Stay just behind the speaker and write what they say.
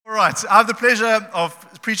right, I have the pleasure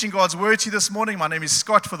of preaching God's word to you this morning. My name is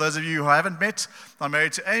Scott. For those of you who I haven't met, I'm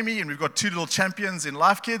married to Amy, and we've got two little champions in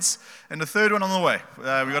Life Kids, and a third one on the way. We've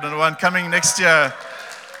got another one coming next year.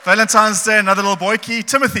 Valentine's Day, another little boykie,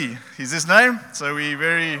 Timothy, is his name. So we're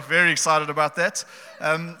very, very excited about that.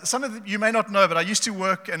 Some of you may not know, but I used to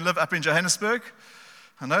work and live up in Johannesburg.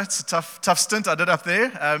 I know it's a tough stint I did up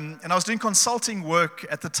there, and I was doing consulting work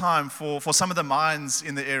at the time for some of the mines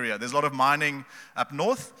in the area. There's a lot of mining up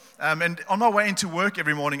north, and on my way into work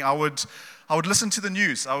every morning, I would listen to the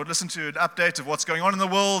news. I would listen to an update of what's going on in the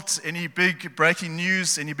world, any big breaking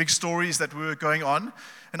news, any big stories that were going on.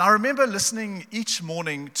 And I remember listening each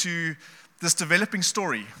morning to this developing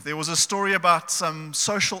story. There was a story about some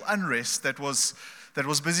social unrest that was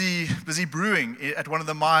busy brewing at one of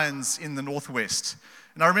the mines in the northwest.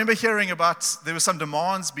 And I remember hearing about there were some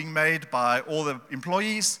demands being made by all the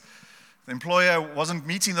employees. The employer wasn't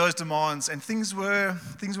meeting those demands, and things were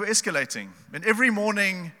escalating. And every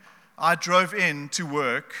morning I drove in to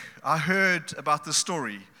work, I heard about the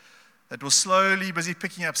story that was slowly busy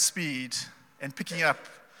picking up speed and picking up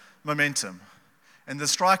momentum. And the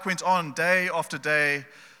strike went on day after day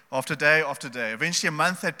after day after day. Eventually a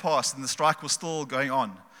month had passed and the strike was still going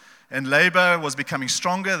on. And labor was becoming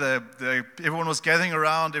stronger. Everyone was gathering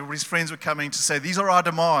around. Everybody's friends were coming to say, these are our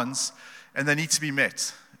demands, and they need to be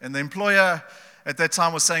met. And the employer at that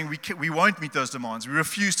time was saying, we won't meet those demands. We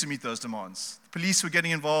refuse to meet those demands. The police were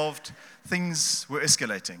getting involved. Things were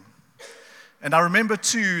escalating. And I remember,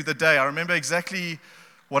 too, the day. I remember exactly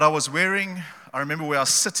what I was wearing. I remember where I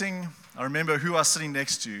was sitting. I remember who I was sitting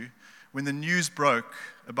next to when the news broke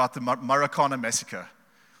about the Marikana massacre.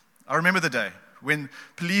 I remember the day when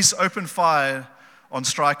police opened fire on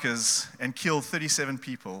strikers and killed 37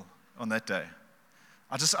 people on that day.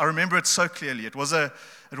 I remember it so clearly. It was a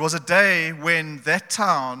day when that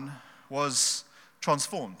town was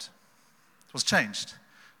transformed. It was changed.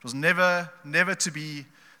 It was never to be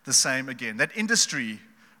the same again. That industry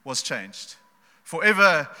was changed.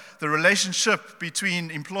 Forever, the relationship between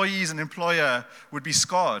employees and employer would be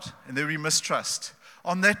scarred, and there would be mistrust.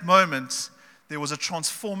 On that moment, there was a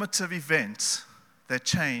transformative event that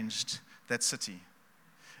changed that city.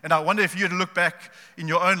 And I wonder if you had to look back in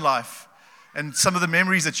your own life and some of the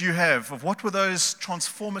memories that you have of what were those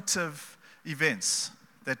transformative events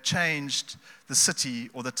that changed the city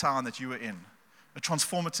or the town that you were in. A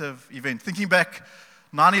transformative event. Thinking back,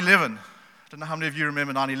 9/11. I don't know how many of you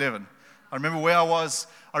remember 9/11. I remember where I was.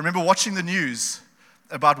 I remember watching the news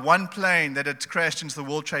about one plane that had crashed into the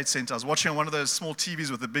World Trade Center. I was watching on one of those small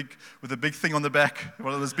TVs with a big thing on the back,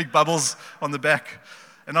 one of those big bubbles on the back.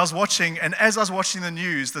 And I was watching, and as I was watching the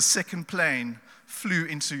news, the second plane flew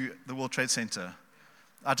into the World Trade Center.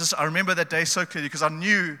 I remember that day so clearly because I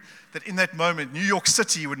knew that in that moment, New York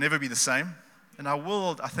City would never be the same, and our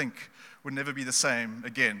world, I think, would never be the same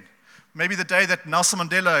again. Maybe the day that Nelson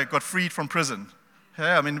Mandela got freed from prison.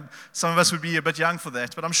 Yeah, I mean, some of us would be a bit young for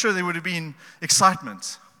that, but I'm sure there would have been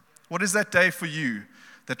excitement. What is that day for you,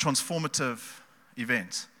 that transformative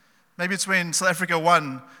event? Maybe it's when South Africa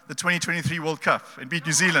won the 2023 World Cup and beat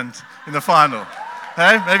New Zealand in the final.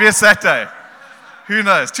 Hey, maybe it's that day. Who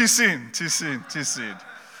knows? Too soon.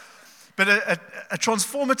 But a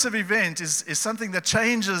transformative event is something that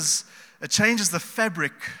changes the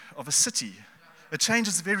fabric of a city. It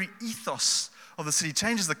changes the very ethos of the city,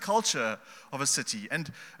 changes the culture of a city.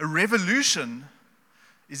 And a revolution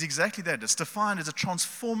is exactly that. It's defined as a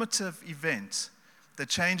transformative event that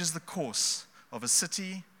changes the course of a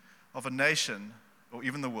city, of a nation, or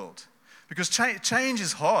even the world. Because change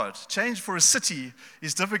is hard. Change for a city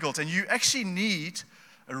is difficult, and you actually need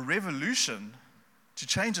a revolution to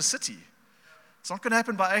change a city. It's not going to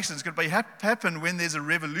happen by accident. It's going to happen when there's a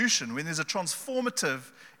revolution, when there's a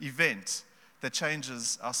transformative event that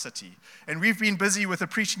changes our city. And we've been busy with a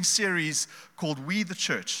preaching series called We the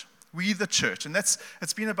Church. We the Church. And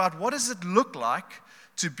it's been about what does it look like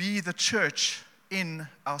to be the church in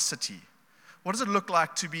our city? What does it look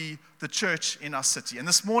like to be the church in our city? And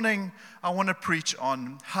this morning, I want to preach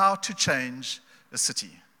on how to change a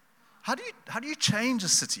city. How do you change a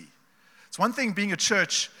city? It's one thing being a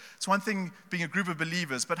church. It's one thing being a group of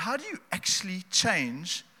believers. But how do you actually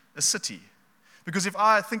change a city? Because if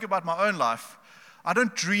I think about my own life, I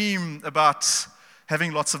don't dream about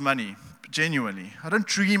having lots of money, genuinely. I don't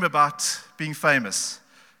dream about being famous.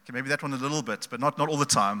 Okay, maybe that one a little bit, but not all the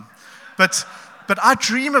time. But I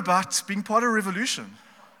dream about being part of a revolution.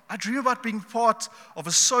 I dream about being part of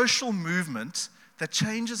a social movement that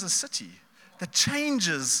changes a city, that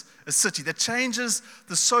changes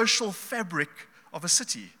the social fabric of a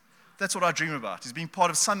city. That's what I dream about, is being part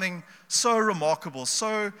of something so remarkable,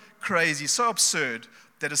 so crazy, so absurd,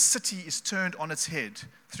 that a city is turned on its head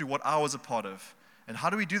through what I was a part of. And how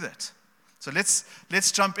do we do that? So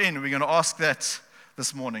let's jump in. We're going to ask that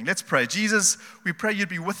this morning. Let's pray. Jesus, we pray you'd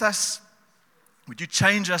be with us. Would you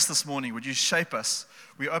change us this morning? Would you shape us?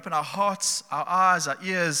 We open our hearts, our eyes, our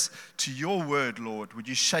ears to your word, Lord. Would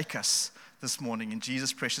you shake us this morning in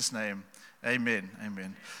Jesus' precious name? Amen.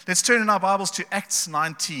 Amen. Let's turn in our Bibles to Acts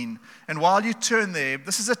 19. And while you turn there,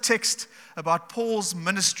 this is a text about Paul's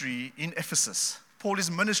ministry in Ephesus. Paul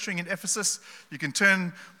is ministering in Ephesus. You can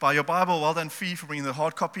turn by your Bible. Well done, Fee, for bringing the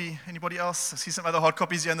hard copy. Anybody else? I see some other hard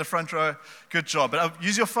copies here in the front row. Good job. But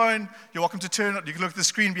use your phone. You're welcome to turn. You can look at the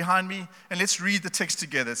screen behind me, and let's read the text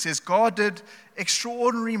together. It says, God did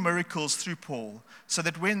extraordinary miracles through Paul, so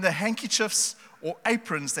that when the handkerchiefs or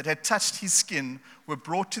aprons that had touched his skin were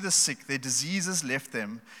brought to the sick, their diseases left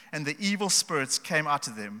them, and the evil spirits came out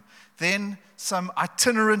of them. Then some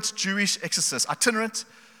itinerant Jewish exorcists, itinerant,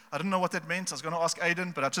 I don't know what that meant. I was going to ask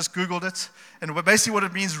Aiden, but I just Googled it. And basically what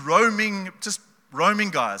it means, just roaming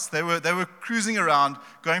guys. They were cruising around,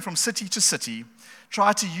 going from city to city,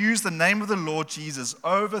 tried to use the name of the Lord Jesus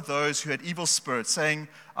over those who had evil spirits, saying,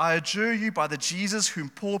 I adjure you by the Jesus whom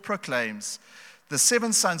Paul proclaims. The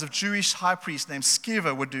 7 sons of Jewish high priest named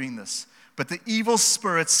Sceva were doing this. But the evil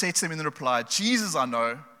spirit said to them in reply, Jesus I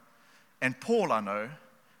know, and Paul I know,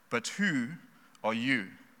 but who are you?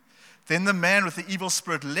 Then the man with the evil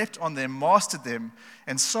spirit leapt on them, mastered them,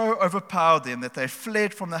 and so overpowered them that they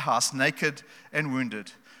fled from the house naked and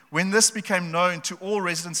wounded. When this became known to all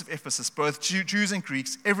residents of Ephesus, both Jews and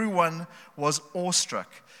Greeks, everyone was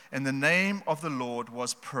awestruck, and the name of the Lord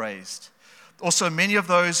was praised. Also, many of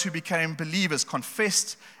those who became believers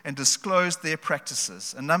confessed and disclosed their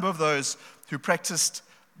practices. A number of those who practiced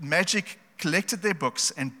magic collected their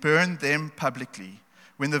books and burned them publicly.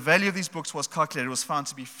 When the value of these books was calculated, it was found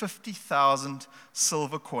to be 50,000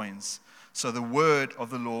 silver coins. So the word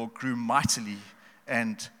of the Lord grew mightily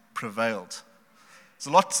and prevailed. There's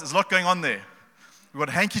a lot going on there. We've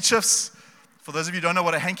got handkerchiefs. For those of you who don't know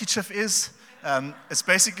what a handkerchief is, it's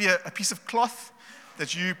basically a piece of cloth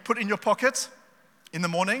that you put in your pocket in the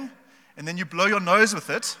morning, and then you blow your nose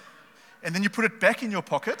with it, and then you put it back in your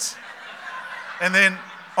pocket, and then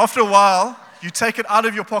after a while, you take it out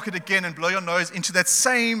of your pocket again and blow your nose into that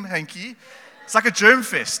same hanky. It's like a germ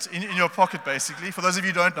fest in your pocket, basically. For those of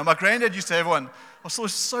you who don't know, my granddad used to have one. I thought it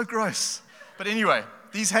was so gross. But anyway,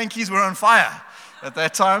 these hankies were on fire at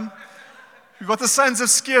that time. We've got the sons of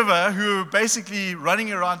Sceva who were basically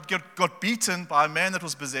running around, got beaten by a man that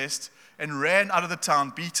was possessed, and ran out of the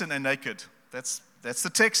town beaten and naked. That's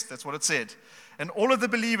the text. That's what it said. And all of the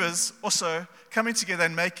believers also coming together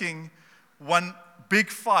and making one big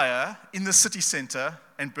fire in the city center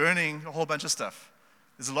and burning a whole bunch of stuff.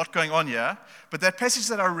 There's a lot going on here. But that passage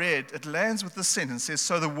that I read, it lands with this sentence. It says,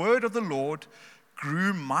 so the word of the Lord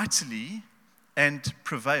grew mightily and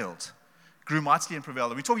prevailed. Grew mightily and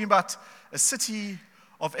prevailed. And we're talking about a city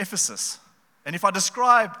of Ephesus. And if I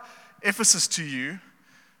describe Ephesus to you,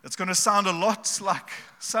 it's going to sound a lot like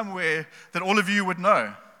somewhere that all of you would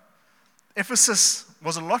know. Ephesus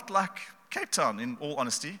was a lot like Cape Town, in all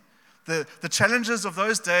honesty. The challenges of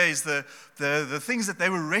those days, the things that they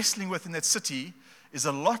were wrestling with in that city is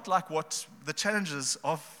a lot like what the challenges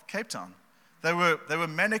of Cape Town. They were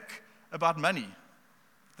manic about money.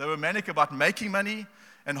 They were manic about making money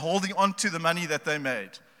and holding on to the money that they made.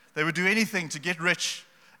 They would do anything to get rich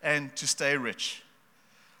and to stay rich.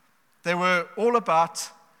 They were all about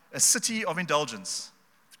a city of indulgence.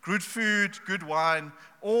 Good food, good wine,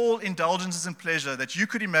 all indulgences and pleasure that you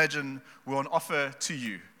could imagine were on offer to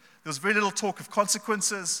you. There was very little talk of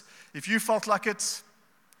consequences. If you felt like it,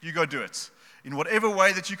 you go do it. In whatever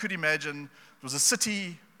way that you could imagine, it was a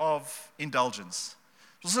city of indulgence.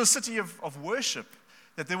 It was also a city of worship,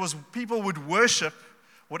 that people would worship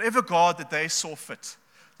whatever God that they saw fit.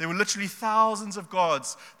 There were literally thousands of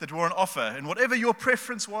gods that were on offer. And whatever your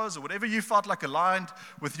preference was, or whatever you felt like aligned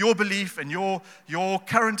with your belief and your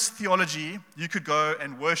current theology, you could go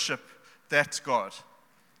and worship that God.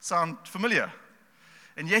 Sound familiar?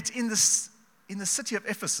 And yet in the city of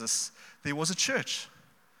Ephesus, there was a church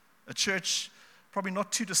probably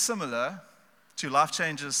not too dissimilar to Life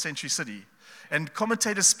Changes Century City. And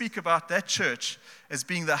commentators speak about that church as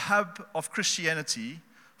being the hub of Christianity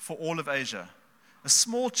for all of Asia. A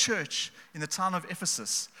small church in the town of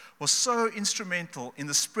Ephesus was so instrumental in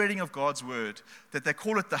the spreading of God's word that they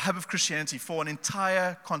call it the hub of Christianity for an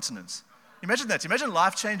entire continent. Imagine that. Imagine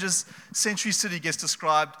Life Changes Century City gets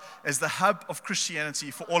described as the hub of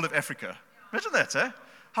Christianity for all of Africa. Imagine that, eh?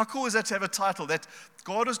 How cool is that to have a title that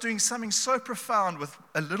God was doing something so profound with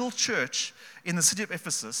a little church in the city of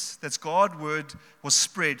Ephesus that God's word was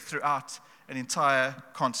spread throughout an entire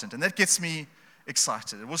continent. And that gets me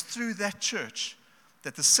excited. It was through that church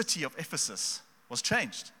that the city of Ephesus was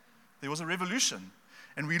changed. There was a revolution.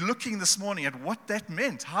 And we're looking this morning at what that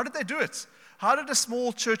meant. How did they do it? How did a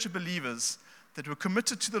small church of believers that were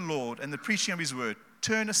committed to the Lord and the preaching of His word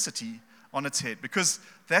turn a city on its head? Because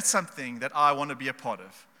that's something that I want to be a part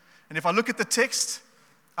of. And if I look at the text,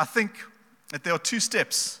 I think that there are two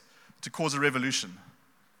steps to cause a revolution.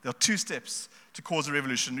 There are two steps to cause a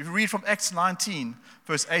revolution. If you read from Acts 19,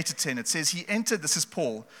 verse 8 to 10, it says, he entered, this is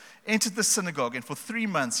Paul, entered the synagogue, and for 3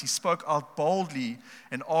 months he spoke out boldly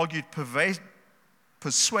and argued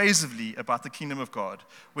persuasively about the kingdom of God.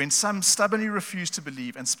 When some stubbornly refused to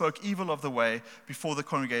believe and spoke evil of the way before the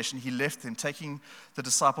congregation, he left them, taking the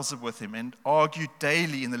disciples with him, and argued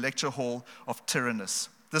daily in the lecture hall of Tyrannus.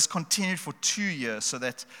 This continued for 2 years, so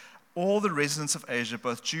that all the residents of Asia,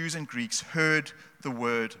 both Jews and Greeks, heard the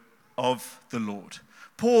word of the Lord.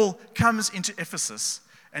 Paul comes into Ephesus,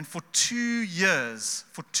 and for 2 years,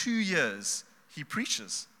 he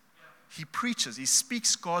preaches. He preaches. He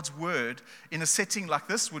speaks God's word in a setting like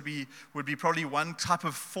this. Would be probably one type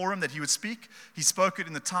of forum that he would speak. He spoke it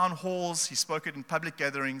in the town halls. He spoke it in public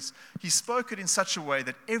gatherings. He spoke it in such a way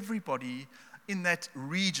that everybody in that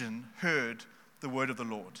region heard the word of the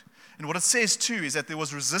Lord. And what it says too is that there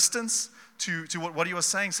was resistance to what he was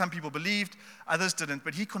saying. Some people believed, others didn't.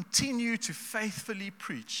 But he continued to faithfully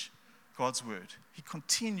preach God's word. He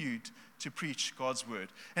continued to preach God's word.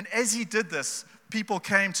 And as he did this, people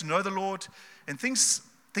came to know the Lord, and things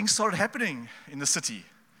started happening in the city.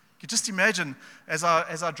 You just imagine, as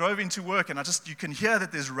I drove into work, and you can hear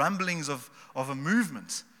that there's rumblings of a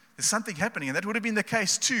movement. There's something happening, and that would have been the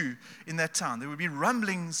case too in that town. There would be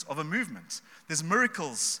rumblings of a movement. There's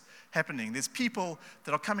miracles happening. There's people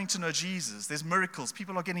that are coming to know Jesus. There's miracles.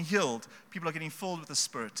 People are getting healed. People are getting filled with the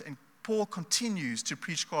Spirit. And Paul continues to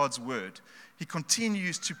preach God's word. He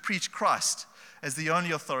continues to preach Christ as the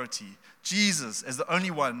only authority, Jesus as the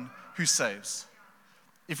only one who saves.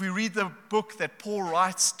 If we read the book that Paul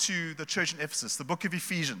writes to the church in Ephesus, the book of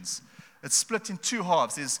Ephesians, it's split in two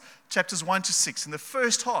halves. There's chapters 1 to 6. And the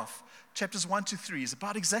first half, chapters 1 to 3, is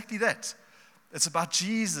about exactly that. It's about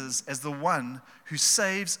Jesus as the one who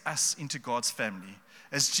saves us into God's family,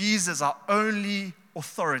 as Jesus, our only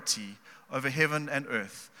authority over heaven and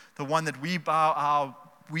earth, the one that we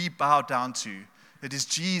bow down to. It is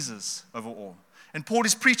Jesus over all. And Paul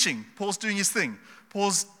is preaching. Paul's doing his thing.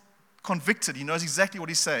 Paul's convicted. He knows exactly what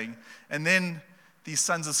he's saying. And then these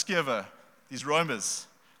sons of Sceva, these roamers,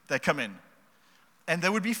 they come in. And they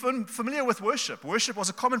would be familiar with worship. Worship was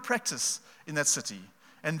a common practice in that city.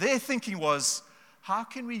 And their thinking was, how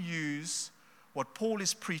can we use what Paul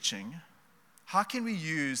is preaching? How can we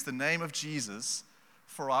use the name of Jesus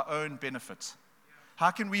for our own benefit?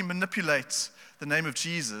 How can we manipulate the name of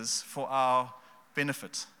Jesus for our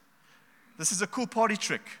benefit? This is a cool party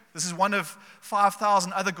trick. This is one of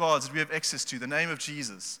 5,000 other gods that we have access to, the name of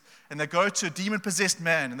Jesus. And they go to a demon-possessed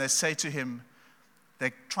man and they say to him,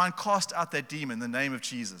 they try and cast out that demon in the name of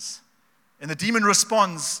Jesus. And the demon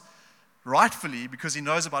responds rightfully because he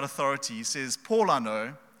knows about authority. He says, Paul I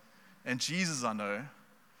know, and Jesus I know,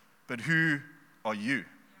 but who are you?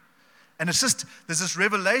 And it's just, there's this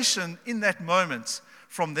revelation in that moment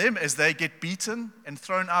from them as they get beaten and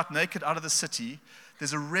thrown out naked out of the city.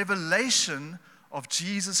 There's a revelation of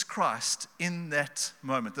Jesus Christ in that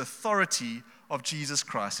moment, the authority of Jesus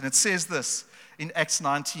Christ. And it says this in Acts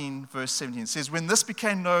 19, verse 17. It says, when this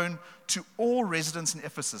became known to all residents in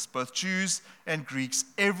Ephesus, both Jews and Greeks,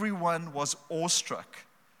 everyone was awestruck,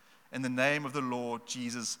 and the name of the Lord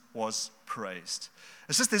Jesus was praised.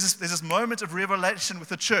 It's just there's this moment of revelation with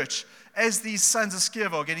the church as these sons of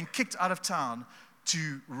Sceva are getting kicked out of town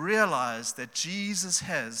to realize that Jesus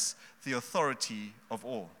has the authority of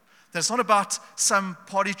all. That it's not about some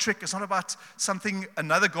party trick. It's not about something,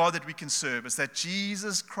 another God that we can serve. It's that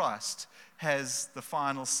Jesus Christ has the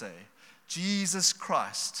final say. Jesus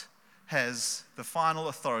Christ has the final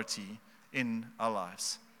authority in our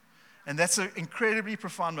lives. And that's an incredibly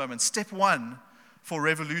profound moment. Step one for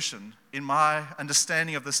revolution, in my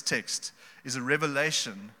understanding of this text, is a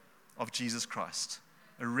revelation of Jesus Christ.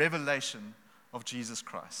 A revelation of Jesus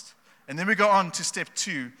Christ. And then we go on to step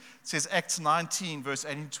 2. It says Acts 19, verse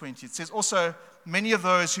 18 to 20. It says, also, many of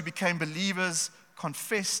those who became believers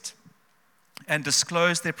confessed and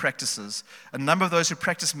disclosed their practices. A number of those who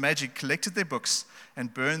practiced magic collected their books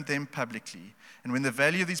and burned them publicly. And when the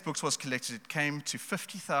value of these books was collected, it came to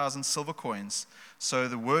 50,000 silver coins. So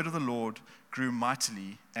the word of the Lord grew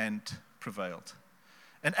mightily and prevailed.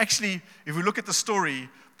 And actually, if we look at the story,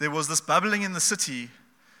 there was this bubbling in the city.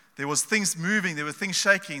 There was things moving, there were things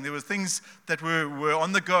shaking, there were things that were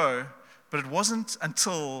on the go But it wasn't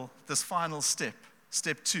until this final step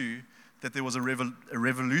 2, that there was a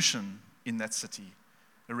revolution in that city.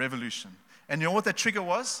 A revolution. And you know what that trigger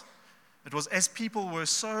was? It was as people were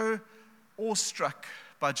so awestruck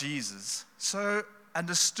by Jesus, so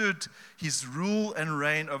understood his rule and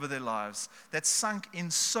reign over their lives, that sunk in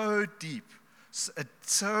so deep,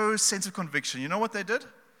 so sense of conviction. You know what they did?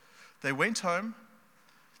 They went home,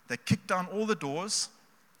 they kicked down all the doors,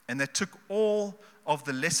 and they took all of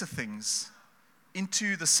the lesser things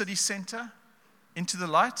into the city center, into the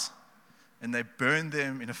light, and they burned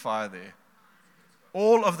them in a fire there.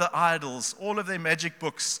 All of the idols, all of their magic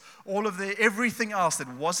books, all of their everything else that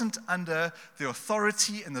wasn't under the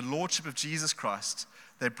authority and the lordship of Jesus Christ,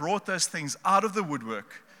 they brought those things out of the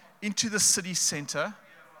woodwork into the city center,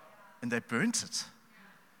 and they burnt it.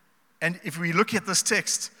 And if we look at this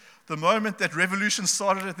text, the moment that revolution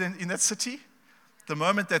started in that city, the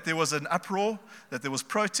moment that there was an uproar, that there was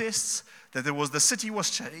protests, that the city was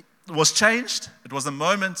changed, it was the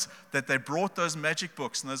moment that they brought those magic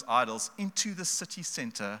books and those idols into the city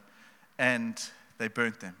center and they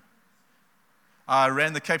burnt them. I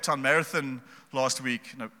ran the Cape Town Marathon last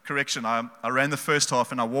week. No, correction, I ran the first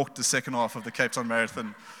half and I walked the second half of the Cape Town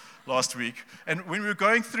Marathon last week. And when we were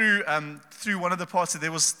going through one of the parts,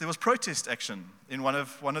 there was protest action in one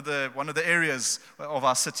of the areas of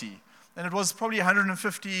our city. And it was probably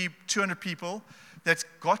 150, 200 people that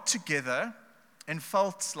got together and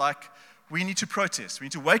felt like we need to protest. We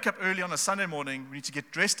need to wake up early on a Sunday morning. We need to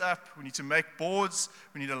get dressed up. We need to make boards.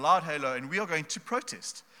 We need a loud halo, and we are going to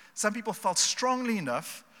protest. Some people felt strongly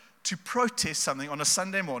enough to protest something on a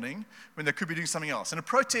Sunday morning when they could be doing something else. And a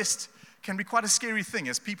protest can be quite a scary thing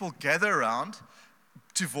as people gather around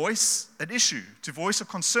to voice an issue, to voice a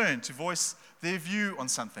concern, to voice their view on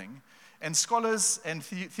something. And scholars and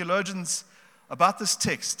theologians about this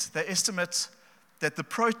text, they estimate that the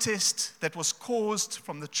protest that was caused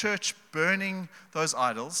from the church burning those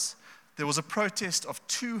idols, there was a protest of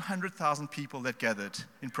 200,000 people that gathered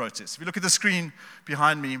in protest. If you look at the screen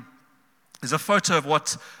behind me, there's a photo of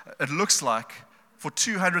what it looks like for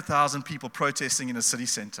 200,000 people protesting in a city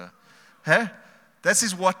center. Hey? This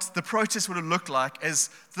is what the protest would have looked like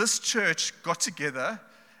as this church got together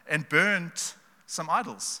and burned some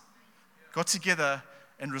idols. Got together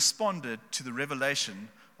and responded to the revelation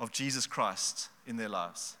of Jesus Christ in their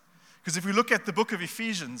lives. Because if we look at the book of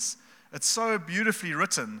Ephesians, it's so beautifully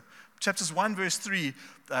written. Chapters 1, verse 3,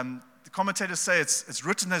 the commentators say it's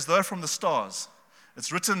written as though from the stars.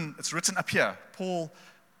 It's written up here. Paul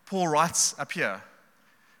writes up here.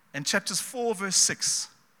 And chapters 4, verse 6,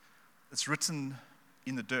 it's written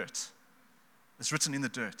in the dirt. It's written in the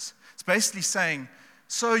dirt. It's basically saying,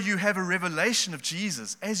 so you have a revelation of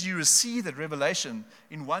Jesus. As you receive that revelation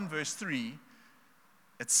in 1 verse 3,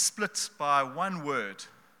 it's split by one word.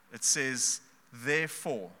 It says,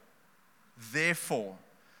 therefore,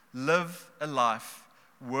 live a life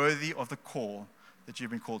worthy of the call that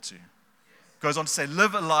you've been called to. It goes on to say,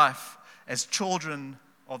 live a life as children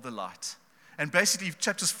of the light. And basically,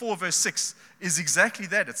 chapters 4 verse 6 is exactly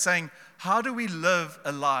that. It's saying, how do we live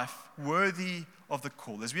a life worthy of the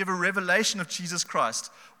call? As we have a revelation of Jesus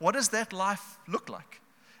Christ, what does that life look like?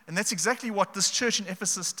 And that's exactly what this church in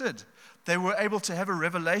Ephesus did. They were able to have a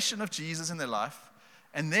revelation of Jesus in their life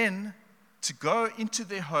and then to go into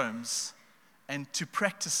their homes and to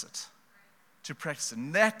practice it. To practice it.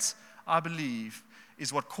 And that, I believe,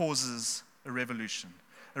 is what causes a revolution.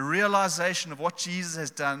 A realization of what Jesus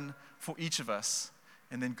has done for each of us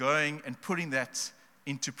and then going and putting that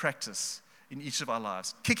into practice in each of our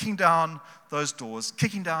lives. Kicking down those doors,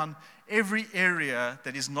 kicking down every area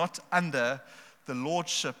that is not under the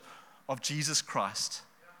lordship of Jesus Christ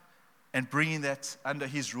and bringing that under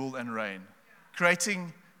his rule and reign.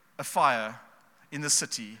 Creating a fire in the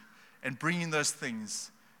city and bringing those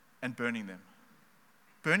things and burning them.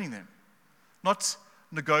 Burning them. Not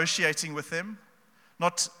negotiating with them,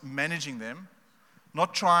 not managing them,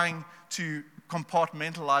 not trying to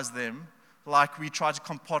compartmentalize them like we try to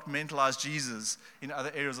compartmentalize Jesus in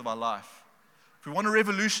other areas of our life. If we want a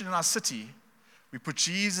revolution in our city, we put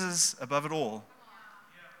Jesus above it all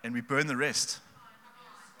and we burn the rest.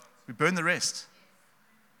 We burn the rest.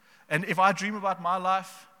 And if I dream about my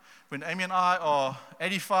life, when Amy and I are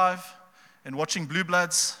 85 and watching Blue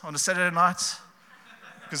Bloods on a Saturday night,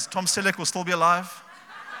 because Tom Selleck will still be alive,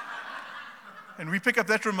 and we pick up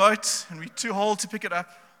that remote and we're too old to pick it up,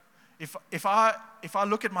 if I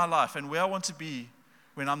look at my life and where I want to be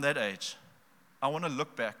when I'm that age, I want to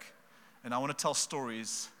look back and I want to tell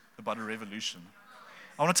stories about a revolution.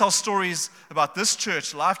 I want to tell stories about this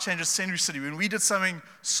church, Life Changers Century City, when we did something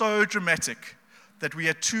so dramatic that we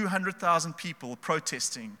had 200,000 people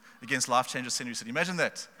protesting against Life Changes Century City. Imagine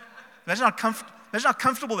that. Imagine how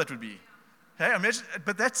comfortable that would be. Okay?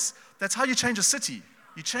 But that's how you change a city.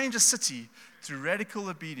 You change a city through radical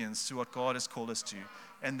obedience to what God has called us to.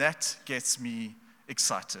 And that gets me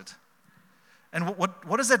excited. And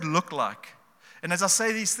what does that look like? And as I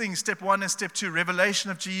say these things, step 1 and step 2, revelation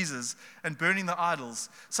of Jesus and burning the idols,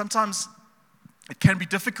 sometimes it can be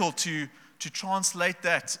difficult to translate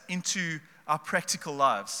that into our practical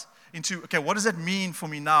lives. Okay, what does that mean for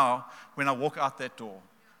me now when I walk out that door?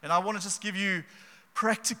 And I want to just give you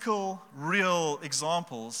practical, real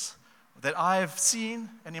examples that I've seen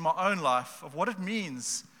and in my own life of what it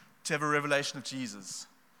means to have a revelation of Jesus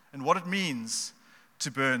and what it means to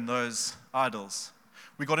burn those idols.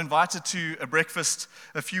 We got invited to a breakfast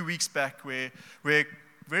a few weeks back where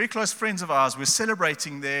very close friends of ours were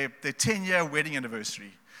celebrating their 10-year wedding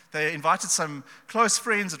anniversary. They invited some close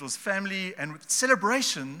friends, it was family, and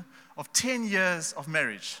celebration of 10 years of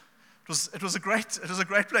marriage. It was a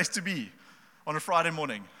great place to be on a Friday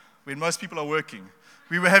morning when most people are working.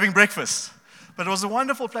 We were having breakfast, but it was a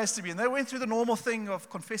wonderful place to be. And they went through the normal thing of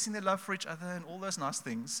confessing their love for each other and all those nice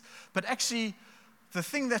things. But actually, the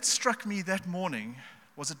thing that struck me that morning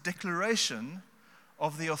was a declaration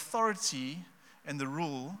of the authority and the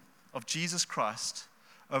rule of Jesus Christ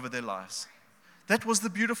over their lives. That was the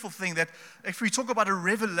beautiful thing, that if we talk about a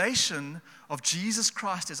revelation of Jesus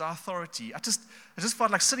Christ as our authority, I just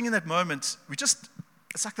felt like sitting in that moment,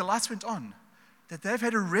 it's like the lights went on, that they've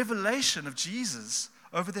had a revelation of Jesus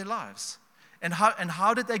over their lives. And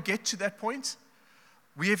how did they get to that point?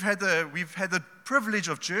 We've had the privilege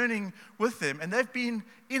of journeying with them, and they've been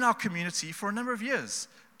in our community for a number of years,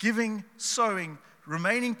 giving, sowing,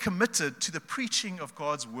 remaining committed to the preaching of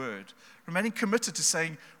God's word, remaining committed to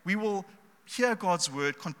saying, we will hear God's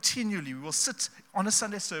word continually. We will sit on a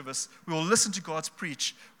Sunday service. We will listen to God's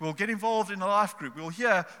preach. We will get involved in a life group. We will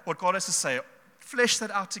hear what God has to say, flesh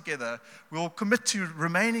that out together. We will commit to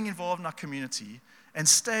remaining involved in our community and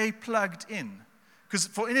stay plugged in. Because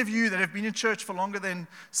for any of you that have been in church for longer than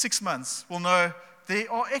 6 months will know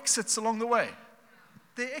there are exits along the way.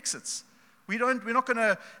 There are exits. We're not going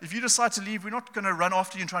to, if you decide to leave, we're not going to run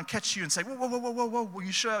after you and try and catch you and say, whoa, are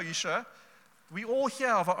you sure? Are you sure? We all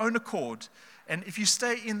here of our own accord. And if you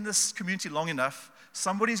stay in this community long enough,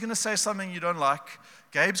 somebody's going to say something you don't like.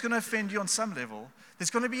 Gabe's going to offend you on some level.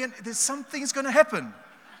 There's something's going to happen.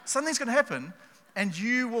 Something's going to happen, and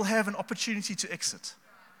you will have an opportunity to exit.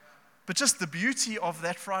 But just the beauty of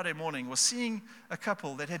that Friday morning was seeing a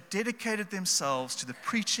couple that had dedicated themselves to the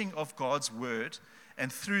preaching of God's word,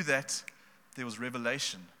 and through that, there was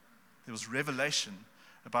revelation. There was revelation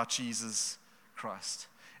about Jesus Christ.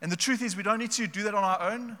 And the truth is, we don't need to do that on our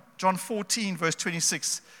own. John 14, verse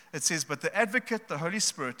 26, it says, "But the advocate, the Holy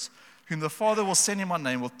Spirit, whom the Father will send in my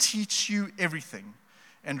name, will teach you everything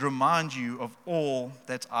and remind you of all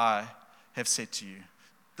that I have said to you."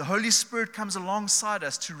 The Holy Spirit comes alongside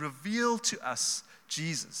us to reveal to us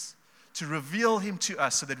Jesus, to reveal him to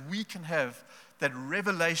us so that we can have that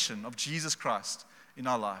revelation of Jesus Christ in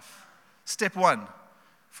our life. Step 1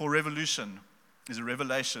 for revolution is a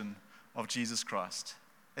revelation of Jesus Christ.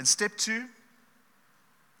 And step 2,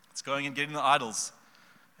 it's going and getting the idols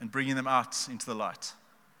and bringing them out into the light.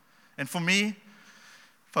 And for me,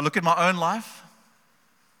 if I look at my own life,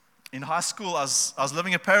 in high school, I was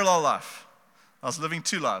living a parallel life. I was living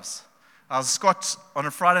 2 lives. I was Scott on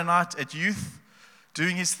a Friday night at youth,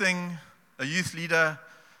 doing his thing, a youth leader,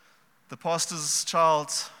 the pastor's child,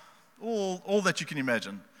 all that you can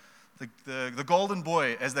imagine. The golden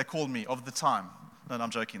boy, as they called me, of the time. No, I'm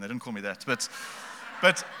joking, they didn't call me that. But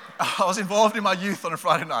I was involved in my youth on a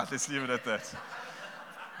Friday night, let's leave it at that.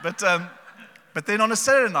 But then on a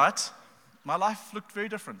Saturday night, my life looked very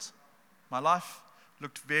different. My life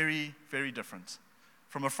looked very, very different.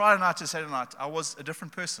 From a Friday night to Saturday night, I was a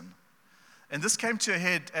different person. And this came to a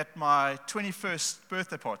head at my 21st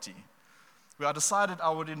birthday party, where I decided I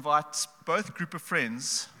would invite both group of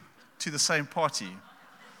friends to the same party.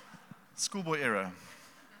 Schoolboy era.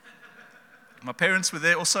 My parents were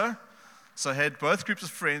there also, so I had both groups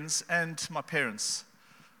of friends and my parents,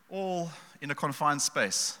 all in a confined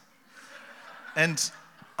space. And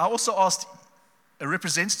I also asked a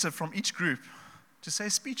representative from each group to say a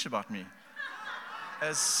speech about me,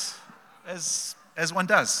 as one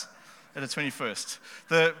does at a 21st.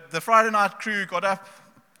 The Friday night crew got up,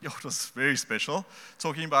 it was very special,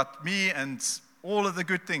 talking about me and all of the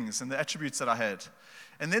good things and the attributes that I had.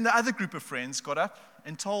 And then the other group of friends got up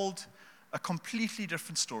and told a completely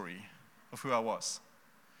different story of who I was.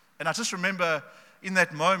 And I just remember in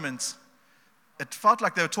that moment, it felt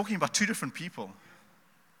like they were talking about 2 different people.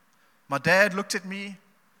 My dad looked at me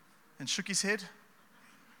and shook his head.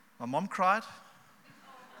 My mom cried.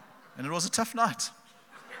 And it was a tough night.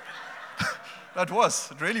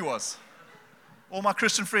 It really was. All my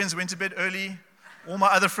Christian friends went to bed early. All my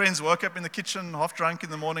other friends woke up in the kitchen, half drunk in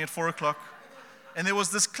the morning at 4 o'clock. And there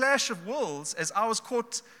was this clash of wills as I was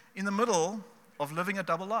caught in the middle of living a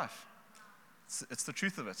double life. It's the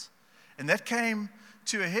truth of it. And that came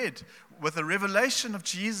to a head. With the revelation of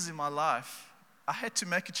Jesus in my life, I had to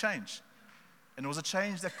make a change. And it was a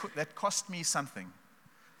change that cost me something.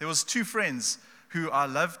 There was 2 friends who I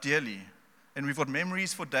love dearly, and we've got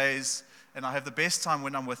memories for days, and I have the best time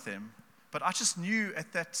when I'm with them. But I just knew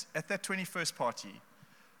at that 21st party,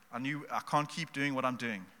 I knew I can't keep doing what I'm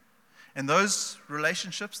doing. And those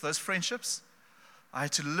relationships, those friendships, I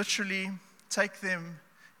had to literally take them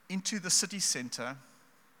into the city center,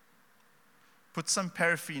 put some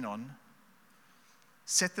paraffin on,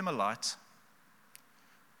 set them alight,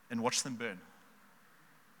 and watch them burn.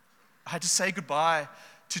 I had to say goodbye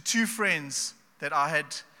to 2 friends that I had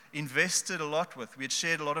invested a lot with. We had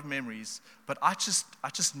shared a lot of memories, but I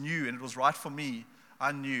just knew, and it was right for me,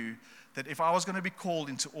 I knew that if I was going to be called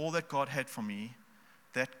into all that God had for me,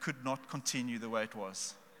 that could not continue the way it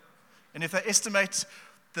was. And if they estimate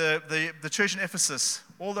the church in Ephesus,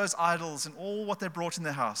 all those idols and all what they brought in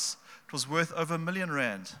their house, it was worth over R1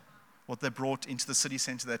 million, what they brought into the city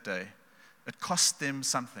center that day. It cost them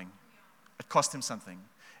something. It cost them something.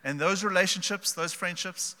 And those relationships, those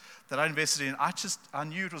friendships that I invested in, I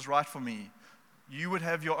knew it was right for me. You would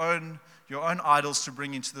have your own idols to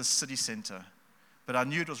bring into the city center. But I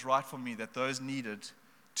knew it was right for me that those needed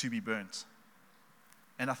to be burnt.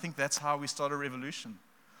 And I think that's how we start a revolution.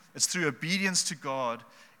 It's through obedience to God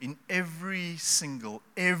in every single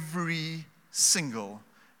area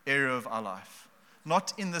of our life.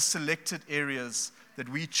 Not in the selected areas that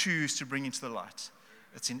we choose to bring into the light.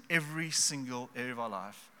 It's in every single area of our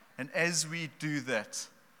life. And as we do that,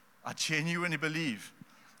 I genuinely believe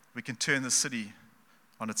we can turn the city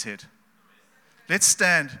on its head. Let's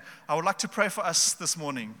stand. I would like to pray for us this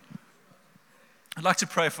morning. I'd like to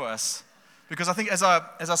pray for us. Because I think as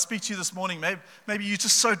I speak to you this morning, maybe you're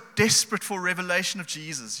just so desperate for revelation of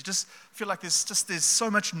Jesus. You just feel like there's so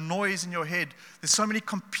much noise in your head. There's so many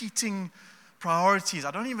competing priorities.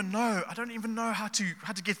 I don't even know how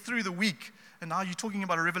to get through the week. And now you're talking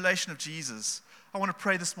about a revelation of Jesus. I want to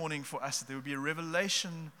pray this morning for us that there would be a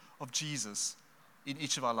revelation of Jesus in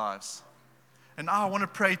each of our lives. And now I want to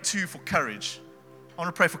pray too for courage. I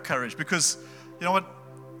want to pray for courage because, you know what?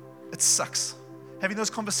 It sucks. Having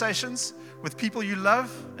those conversations with people you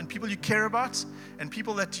love and people you care about and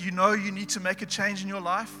people that you know you need to make a change in your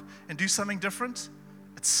life and do something different,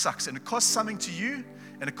 it sucks. And it costs something to you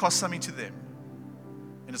and it costs something to them.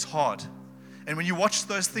 And it's hard. And when you watch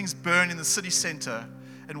those things burn in the city center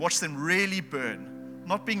and watch them really burn,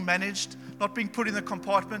 not being managed, not being put in a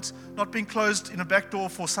compartment, not being closed in a back door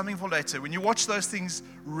for something for later, when you watch those things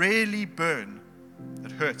really burn,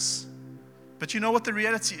 it hurts. But you know what the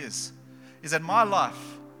reality is that my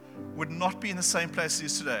life would not be in the same place it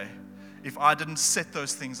is today if I didn't set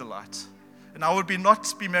those things alight. And I would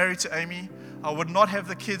not be married to Amy. I would not have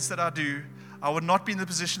the kids that I do. I would not be in the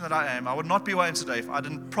position that I am. I would not be where I am today if I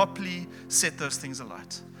didn't properly set those things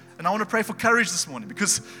alight. And I want to pray for courage this morning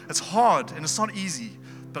because it's hard and it's not easy.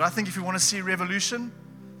 But I think if we want to see revolution,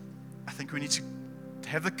 I think we need to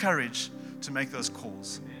have the courage to make those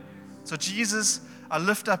calls. So Jesus, I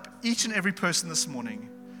lift up each and every person this morning.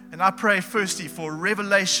 And I pray firstly for a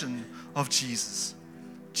revelation of Jesus.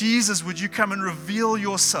 Jesus, would you come and reveal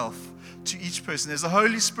yourself to each person? As the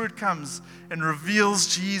Holy Spirit comes and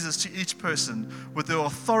reveals Jesus to each person with the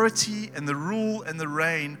authority and the rule and the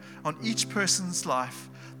reign on each person's life,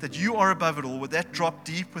 that you are above it all, would that drop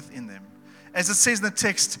deep within them? As it says in the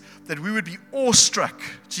text, that we would be awestruck,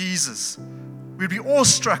 Jesus. We'd be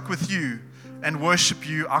awestruck with you and worship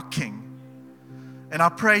you, our King. And I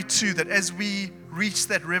pray too that as we reach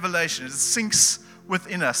that revelation, as it sinks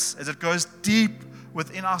within us, as it goes deep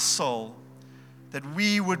within our soul, that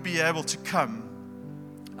we would be able to come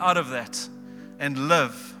out of that and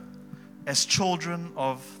live as children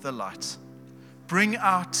of the light. Bring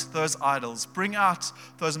out those idols, bring out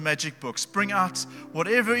those magic books, bring out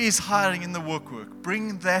whatever is hiding in the work.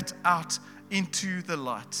 Bring that out into the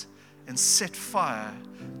light and set fire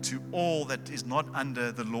to all that is not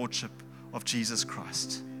under the lordship of Jesus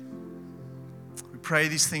Christ. We pray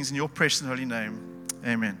these things in your precious and holy name.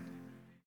 Amen.